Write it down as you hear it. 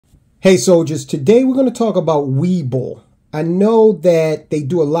Hey soldiers, today we're going to talk about Webull. I know that they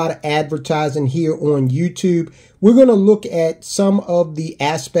do a lot of advertising here on YouTube. We're going to look at some of the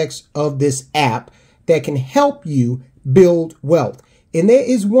aspects of this app that can help you build wealth. And there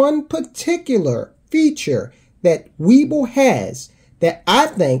is one particular feature that Webull has that I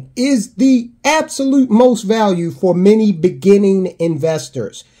think is the absolute most value for many beginning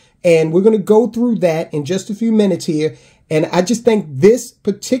investors. And we're going to go through that in just a few minutes here. And I just think this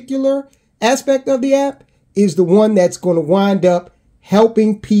particular aspect of the app is the one that's going to wind up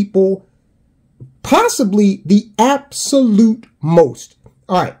helping people possibly the absolute most.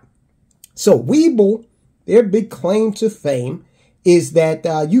 All right. So Webull, their big claim to fame is that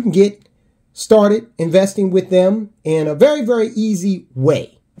you can get started investing with them in a very, very easy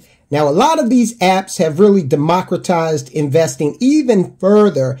way. Now, a lot of these apps have really democratized investing even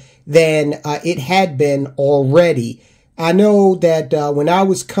further than it had been already. I know that when I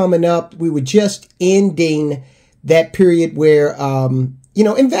was coming up, we were just ending that period where,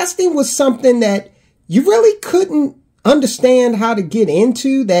 investing was something that you really couldn't understand how to get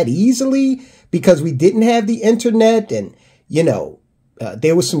into that easily because we didn't have the internet and,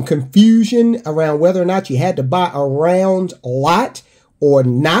 there was some confusion around whether or not you had to buy a round lot or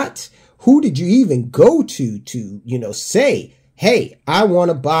not. Who did you even go to say, hey, I want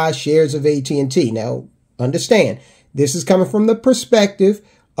to buy shares of AT&T? Now, understand, this is coming from the perspective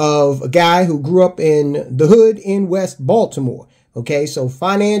of a guy who grew up in the hood in West Baltimore. Okay, so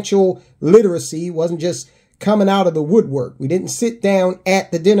financial literacy wasn't just coming out of the woodwork. We didn't sit down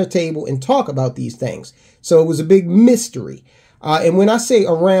at the dinner table and talk about these things. So it was a big mystery. And when I say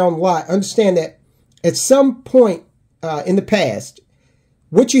a round lot, understand that at some point in the past,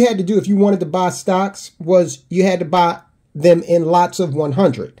 what you had to do if you wanted to buy stocks was you had to buy them in lots of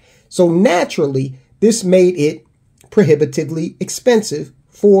 100. So naturally, this made it prohibitively expensive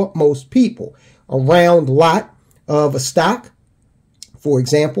for most people. A round lot of a stock, for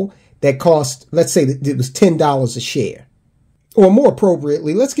example, that cost, let's say that it was $10 a share. Or more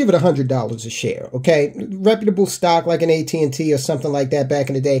appropriately, let's give it $100 a share, okay? Reputable stock like an AT&T or something like that back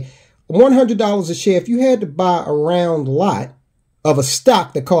in the day. $100 a share, if you had to buy a round lot of a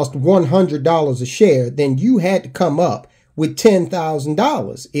stock that cost $100 a share, then you had to come up with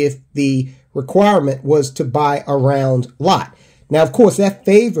 $10,000 if the requirement was to buy a round lot. Now, of course, that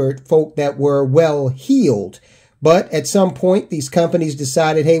favored folk that were well-heeled. But at some point, these companies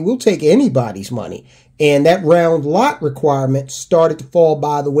decided, hey, we'll take anybody's money. And that round lot requirement started to fall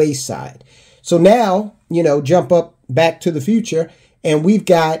by the wayside. So now, jump up back to the future, and we've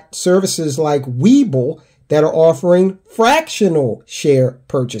got services like Webull that are offering fractional share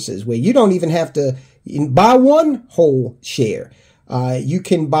purchases where you don't even have to buy one whole share. You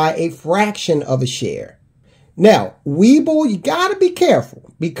can buy a fraction of a share. Now, Webull, you got to be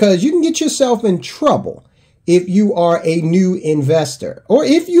careful because you can get yourself in trouble if you are a new investor or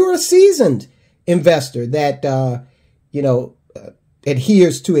if you're a seasoned investor that,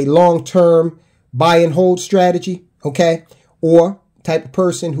 adheres to a long-term buy and hold strategy, okay? Or type of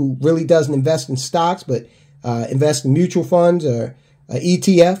person who really doesn't invest in stocks but invest in mutual funds or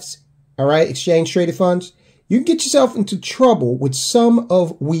ETFs, all right, exchange traded funds. You can get yourself into trouble with some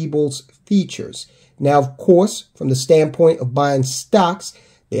of Webull's features. Now, of course, from the standpoint of buying stocks,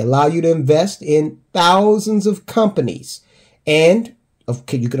 they allow you to invest in thousands of companies. And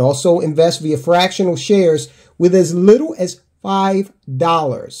you can also invest via fractional shares with as little as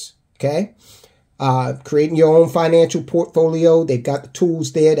 $5, okay? Creating your own financial portfolio. They've got the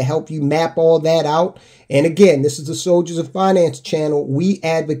tools there to help you map all that out. And again, this is the Soldiers of Finance channel. We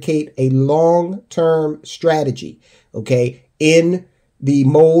advocate a long-term strategy, okay, in the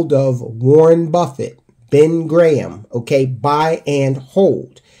mold of Warren Buffett, Ben Graham, okay, buy and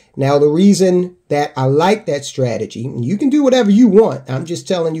hold. Now, the reason that I like that strategy, and you can do whatever you want. I'm just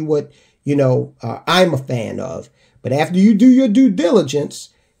telling you what, I'm a fan of. But after you do your due diligence,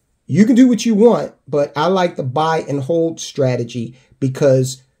 you can do what you want, but I like the buy and hold strategy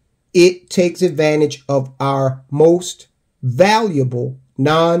because it takes advantage of our most valuable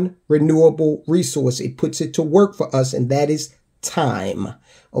non-renewable resource. It puts it to work for us, and that is time.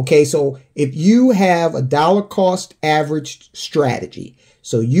 Okay, so if you have a dollar cost averaged strategy,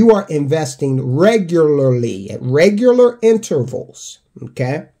 so you are investing regularly at regular intervals,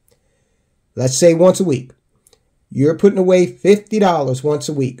 okay? Let's say once a week. You're putting away $50 once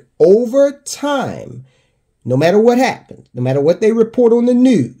a week. Over time, no matter what happens, no matter what they report on the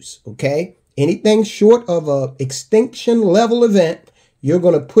news, okay? Anything short of a extinction level event, you're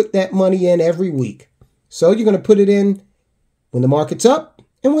going to put that money in every week. So you're going to put it in when the market's up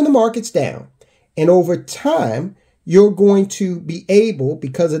and when the market's down. And over time, you're going to be able,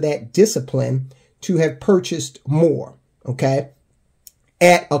 because of that discipline, to have purchased more, okay,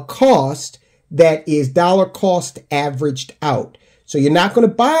 at a cost that is dollar cost averaged out. So you're not going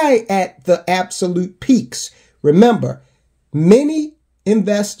to buy at the absolute peaks. Remember, many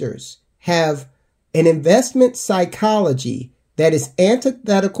investors have an investment psychology that is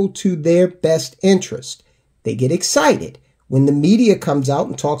antithetical to their best interest. They get excited when the media comes out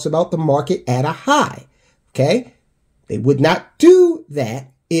and talks about the market at a high, okay? They would not do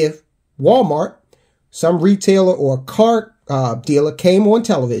that if Walmart, some retailer or car dealer came on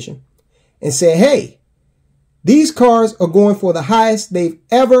television and said, hey, these cars are going for the highest they've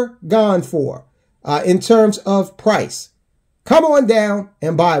ever gone for in terms of price. Come on down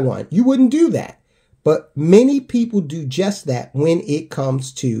and buy one. You wouldn't do that. But many people do just that when it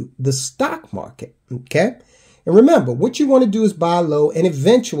comes to the stock market, okay? And remember, what you want to do is buy low and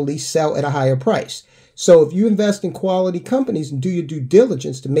eventually sell at a higher price. So if you invest in quality companies and do your due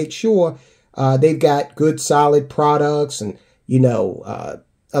diligence to make sure they've got good, solid products and, you know,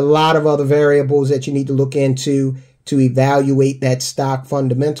 a lot of other variables that you need to look into to evaluate that stock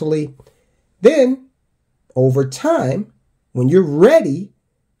fundamentally, then over time, when you're ready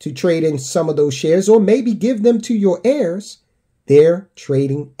to trade in some of those shares or maybe give them to your heirs, they're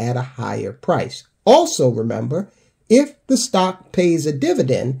trading at a higher price. Also, remember, if the stock pays a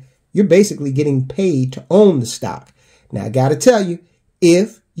dividend, you're basically getting paid to own the stock. Now, I got to tell you,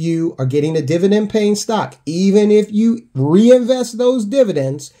 if you are getting a dividend paying stock, even if you reinvest those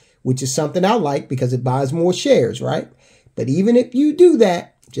dividends, which is something I like because it buys more shares, right? But even if you do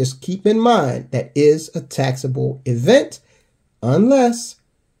that, just keep in mind that is a taxable event unless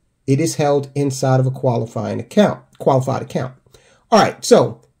it is held inside of a qualified account. All right,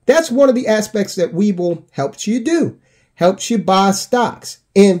 so that's one of the aspects that Webull helps you do, helps you buy stocks.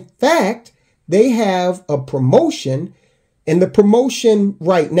 In fact, they have a promotion, and the promotion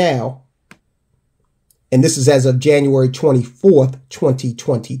right now, and this is as of January 24th,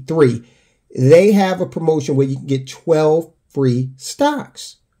 2023, they have a promotion where you can get 12 free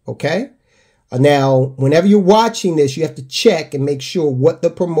stocks, okay? Now, whenever you're watching this, you have to check and make sure what the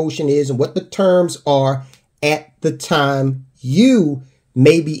promotion is and what the terms are at the time you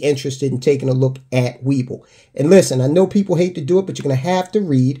may be interested in taking a look at Webull. And listen, I know people hate to do it, but you're going to have to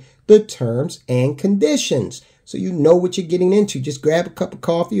read the terms and conditions so you know what you're getting into. Just grab a cup of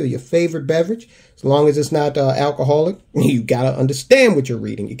coffee or your favorite beverage. As long as it's not alcoholic, you got to understand what you're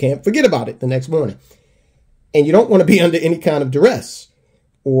reading. You can't forget about it the next morning. And you don't want to be under any kind of duress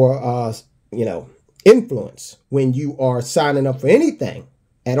or influence when you are signing up for anything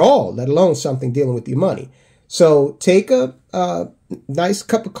at all, let alone something dealing with your money. So take a nice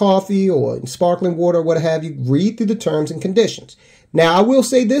cup of coffee or sparkling water or what have you. Read through the terms and conditions. Now, I will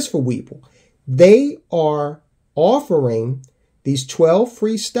say this for Webull. They are offering these 12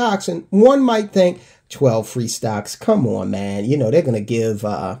 free stocks, and one might think, 12 free stocks, come on, man. You know, they're going to give,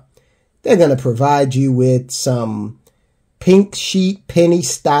 they're going to provide you with some pink sheet penny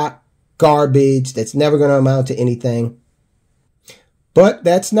stock garbage that's never going to amount to anything. But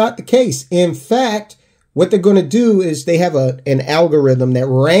that's not the case. In fact, what they're going to do is they have an algorithm that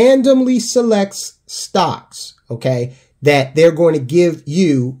randomly selects stocks, okay, that they're going to give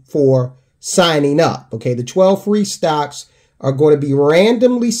you for signing up, okay? The 12 free stocks are going to be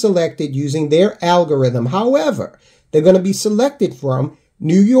randomly selected using their algorithm. However, they're going to be selected from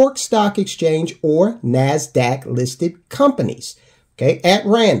New York Stock Exchange or NASDAQ listed companies, okay, at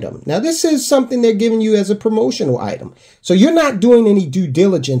random. Now, this is something they're giving you as a promotional item. So you're not doing any due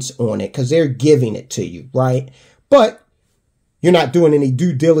diligence on it because they're giving it to you, right? But you're not doing any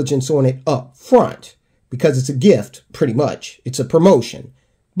due diligence on it up front because it's a gift, pretty much. It's a promotion.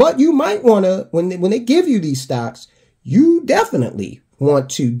 But you might want to, when they give you these stocks, you definitely want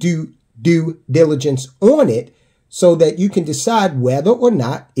to do due diligence on it so that you can decide whether or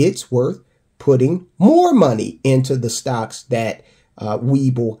not it's worth putting more money into the stocks that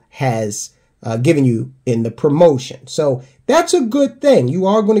Webull has given you in the promotion. So that's a good thing. You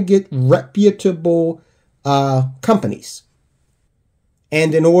are going to get reputable companies.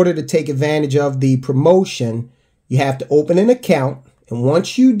 And in order to take advantage of the promotion, you have to open an account. And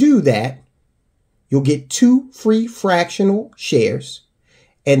once you do that, you'll get 2 free fractional shares.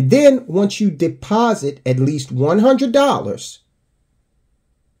 And then once you deposit at least $100,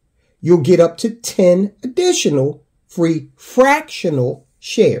 you'll get up to 10 additional free fractional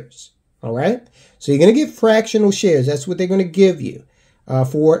shares. All right. So you're going to get fractional shares. That's what they're going to give you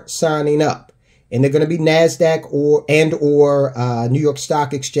for signing up. And they're going to be NASDAQ or New York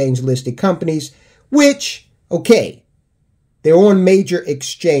Stock Exchange listed companies, which, okay, they're on major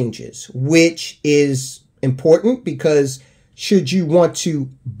exchanges, which is important because should you want to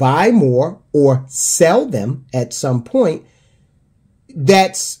buy more or sell them at some point,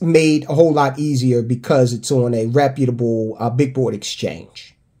 that's made a whole lot easier because it's on a reputable big board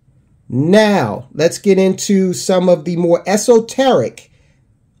exchange. Now, let's get into some of the more esoteric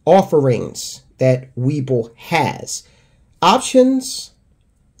offerings that Webull has. Options,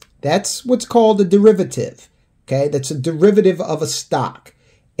 that's what's called a derivative. Okay, that's a derivative of a stock.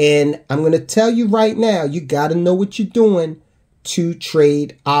 And I'm going to tell you right now, you got to know what you're doing to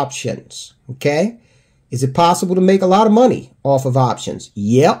trade options. Okay, is it possible to make a lot of money off of options?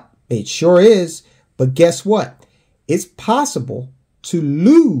 Yep, it sure is. But guess what? It's possible to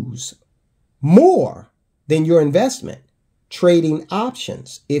lose more than your investment trading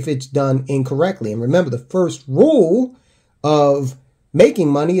options if it's done incorrectly. And remember, the first rule of making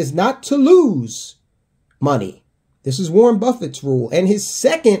money is not to lose money. This is Warren Buffett's rule. And his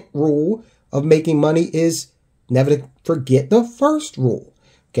second rule of making money is never to forget the first rule.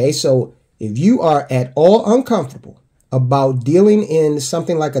 Okay, so if you are at all uncomfortable about dealing in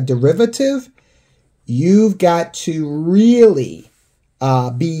something like a derivative, you've got to really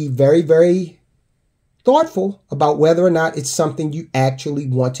be very, very thoughtful about whether or not it's something you actually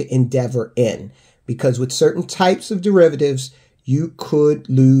want to endeavor in. Because with certain types of derivatives, you could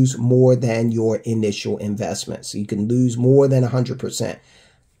lose more than your initial investment. So you can lose more than 100%.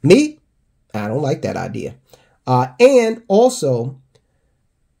 Me, I don't like that idea. And also,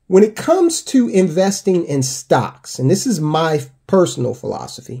 when it comes to investing in stocks, and this is my personal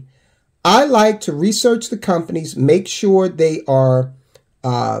philosophy, I like to research the companies, make sure they are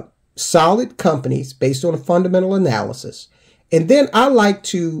solid companies based on a fundamental analysis. And then I like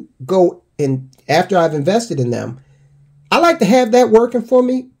to go and after I've invested in them, I like to have that working for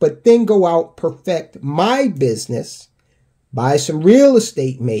me, but then go out, perfect my business, buy some real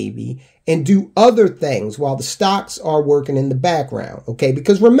estate maybe, and do other things while the stocks are working in the background. Okay,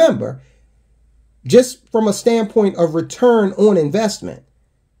 because remember, just from a standpoint of return on investment,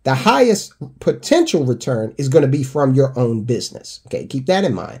 the highest potential return is going to be from your own business. Okay, keep that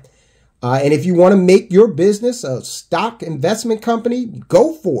in mind. And if you want to make your business a stock investment company,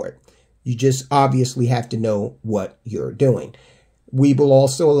 go for it. You just obviously have to know what you're doing. Webull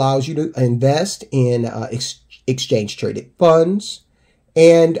also allows you to invest in exchange traded funds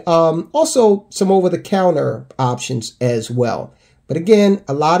and also some over-the-counter options as well. But again,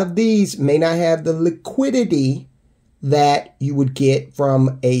 a lot of these may not have the liquidity that you would get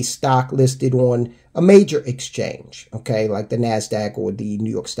from a stock listed on a major exchange, okay, like the NASDAQ or the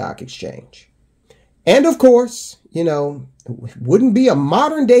New York Stock Exchange. And of course, you know, it wouldn't be a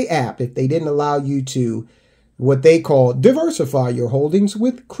modern day app if they didn't allow you to what they call diversify your holdings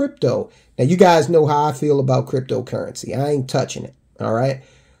with crypto. Now, you guys know how I feel about cryptocurrency. I ain't touching it. All right.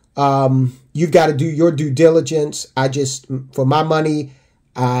 You've got to do your due diligence. For my money,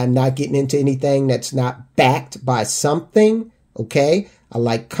 I'm not getting into anything that's not backed by something. Okay. I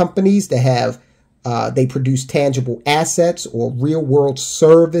like companies that have, they produce tangible assets or real world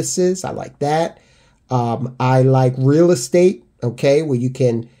services. I like that. I like real estate, okay, where you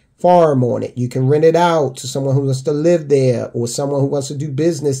can farm on it. You can rent it out to someone who wants to live there or someone who wants to do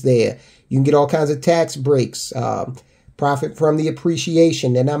business there. You can get all kinds of tax breaks, profit from the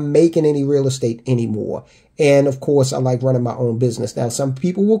appreciation. They're not making any real estate anymore. And of course, I like running my own business. Now, some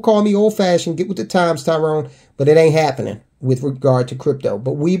people will call me old-fashioned, get with the times, Tyrone, but it ain't happening with regard to crypto.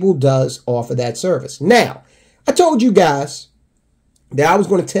 But Webull does offer that service. Now, I told you guys that I was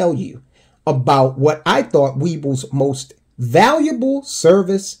going to tell you about what I thought Webull's most valuable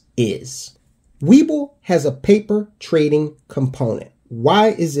service is. Webull has a paper trading component. Why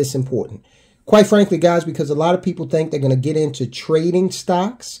is this important? Quite frankly, guys, because a lot of people think they're going to get into trading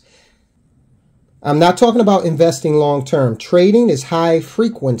stocks. I'm not talking about investing long-term. Trading is high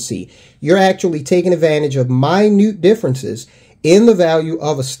frequency. You're actually taking advantage of minute differences in the value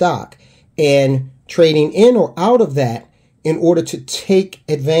of a stock and trading in or out of that in order to take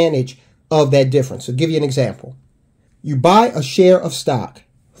advantage of that difference. So, I'll give you an example. You buy a share of stock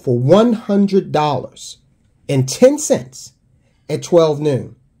for $100.10 at 12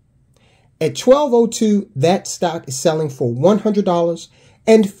 noon. At 12:02, that stock is selling for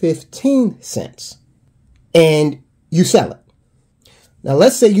 $100.15, and you sell it. Now,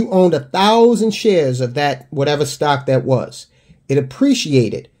 let's say you owned 1,000 shares of that whatever stock that was. It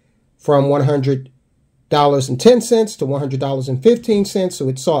appreciated from $100.10 to $100.15, so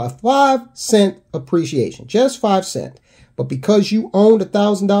it saw a 5-cent appreciation, just 5 cents. But because you owned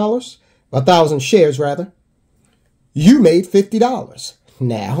 $1,000 shares rather, you made $50.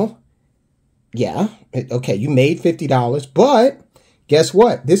 Now, yeah, okay, you made $50, but guess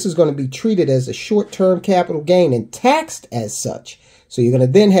what? This is going to be treated as a short-term capital gain and taxed as such. So you're going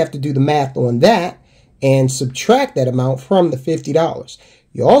to then have to do the math on that and subtract that amount from the $50.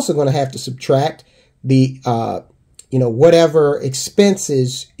 You're also going to have to subtract the, whatever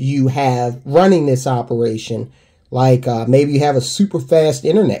expenses you have running this operation. Like maybe you have a super fast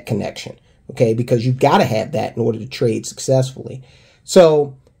internet connection, okay, because you've got to have that in order to trade successfully.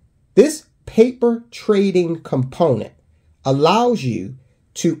 So this paper trading component allows you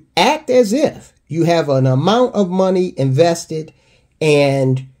to act as if you have an amount of money invested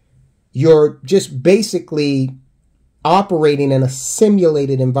and you're just basically operating in a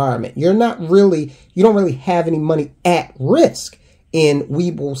simulated environment. You don't really have any money at risk in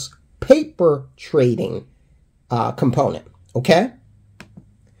Webull's paper trading component. Okay.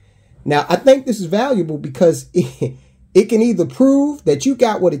 Now, I think this is valuable because it can either prove that you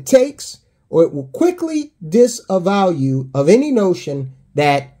got what it takes, or it will quickly disavow you of any notion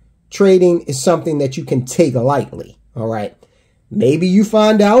that trading is something that you can take lightly. All right. Maybe you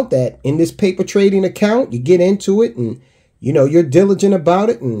find out that in this paper trading account, you get into it and, you're diligent about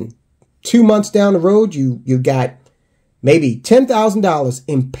it. And 2 months down the road, you got maybe $10,000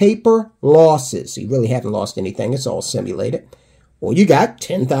 in paper losses. You really haven't lost anything. It's all simulated. Or you got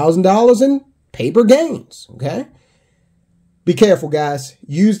 $10,000 in paper gains. Okay. Be careful, guys.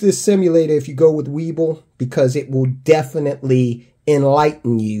 Use this simulator if you go with Webull, because it will definitely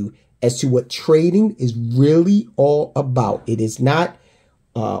enlighten you as to what trading is really all about. It is not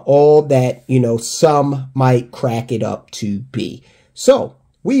all that, some might crack it up to be. So,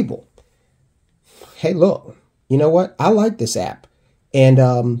 Webull. Hey, look, you know what? I like this app.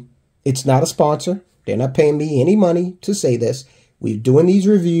 And it's not a sponsor. They're not paying me any money to say this. We're doing these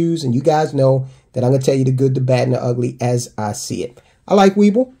reviews, and you guys know that I'm going to tell you the good, the bad, and the ugly as I see it. I like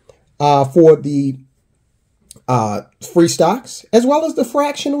Webull for the free stocks as well as the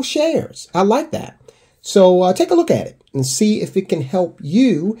fractional shares. I like that. So take a look at it and see if it can help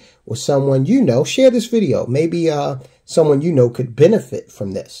you or someone you know. Share this video. Maybe someone you know could benefit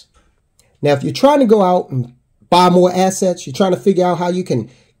from this. Now, if you're trying to go out and buy more assets, you're trying to figure out how you can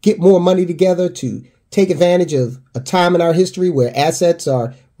get more money together to take advantage of a time in our history where assets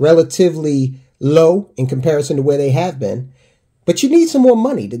are relatively low in comparison to where they have been, but you need some more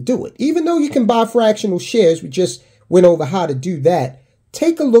money to do it. Even though you can buy fractional shares, we just went over how to do that.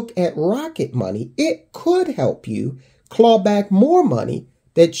 Take a look at Rocket Money. It could help you claw back more money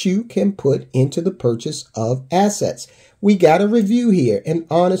that you can put into the purchase of assets. We got a review here, an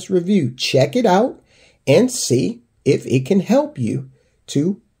honest review. Check it out and see if it can help you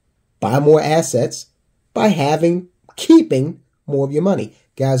to buy more assets by keeping more of your money.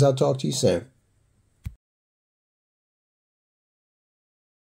 Guys, I'll talk to you soon.